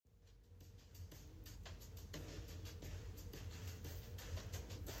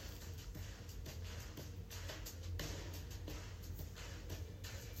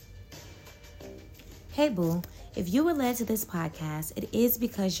Hey boo, if you were led to this podcast, it is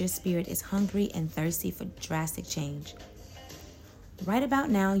because your spirit is hungry and thirsty for drastic change. Right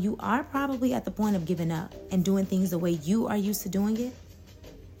about now, you are probably at the point of giving up and doing things the way you are used to doing it.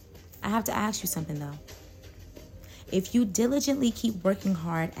 I have to ask you something though. If you diligently keep working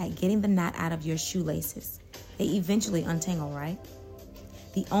hard at getting the knot out of your shoelaces, they eventually untangle, right?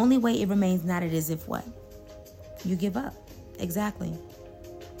 The only way it remains knotted is if what? You give up. Exactly.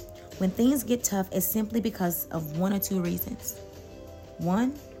 When things get tough, it's simply because of one or two reasons.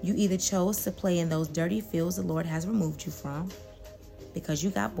 One, you either chose to play in those dirty fields the Lord has removed you from because you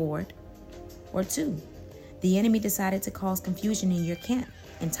got bored. Or two, the enemy decided to cause confusion in your camp,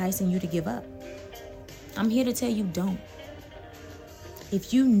 enticing you to give up. I'm here to tell you don't.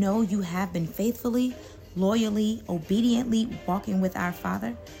 If you know you have been faithfully, loyally, obediently walking with our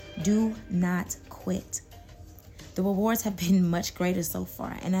Father, do not quit. The rewards have been much greater so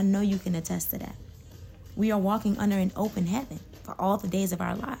far, and I know you can attest to that. We are walking under an open heaven for all the days of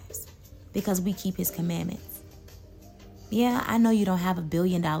our lives because we keep His commandments. Yeah, I know you don't have $1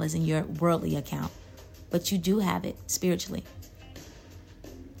 billion in your worldly account, but you do have it spiritually.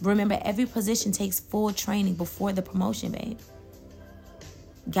 Remember, every position takes full training before the promotion, babe.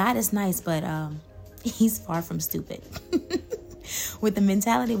 God is nice, but He's far from stupid. With the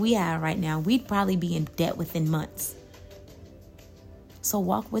mentality we have right now, we'd probably be in debt within months. So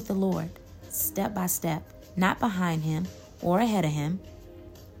walk with the Lord, step by step, not behind Him or ahead of Him.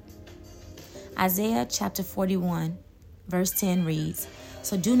 Isaiah chapter 41, verse 10 reads,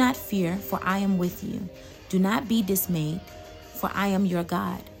 "So do not fear, for I am with you. Do not be dismayed, for I am your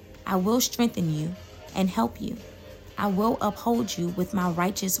God. I will strengthen you and help you. I will uphold you with my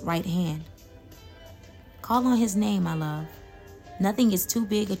righteous right hand." Call on His name, my love. Nothing is too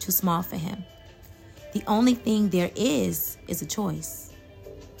big or too small for Him. The only thing there is a choice.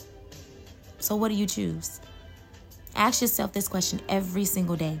 So what do you choose? Ask yourself this question every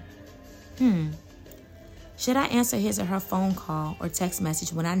single day. Should I answer his or her phone call or text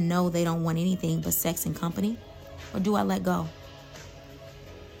message when I know they don't want anything but sex and company? Or do I let go?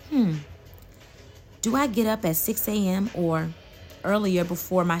 Do I get up at 6 a.m. or earlier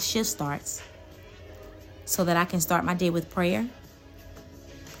before my shift starts so that I can start my day with prayer?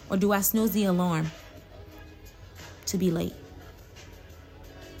 Or do I snooze the alarm to be late?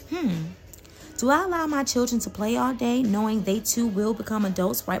 Do I allow my children to play all day knowing they too will become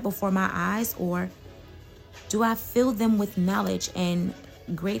adults right before my eyes? Or do I fill them with knowledge and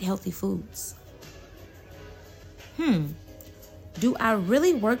great healthy foods? Do I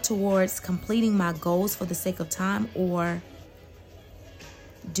really work towards completing my goals for the sake of time? Or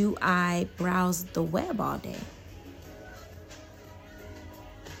do I browse the web all day?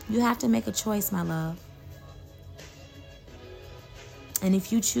 You have to make a choice, my love. And if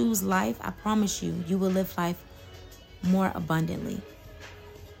you choose life, I promise you, you will live life more abundantly.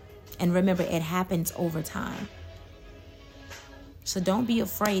 And remember, it happens over time. So don't be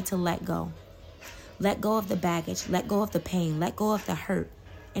afraid to let go. Let go of the baggage. Let go of the pain. Let go of the hurt.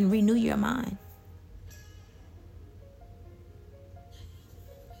 And renew your mind.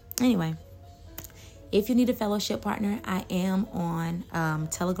 Anyway. If you need a fellowship partner, I am on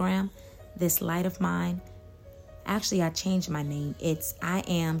Telegram, This Light of Mine. Actually, I changed my name. It's I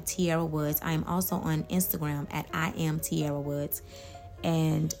Am Tierra Woods. I am also on Instagram at I Am Tierra Woods.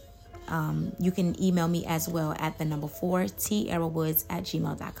 And you can email me as well at the number 4,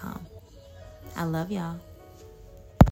 tierrawoods@gmail.com. I love y'all.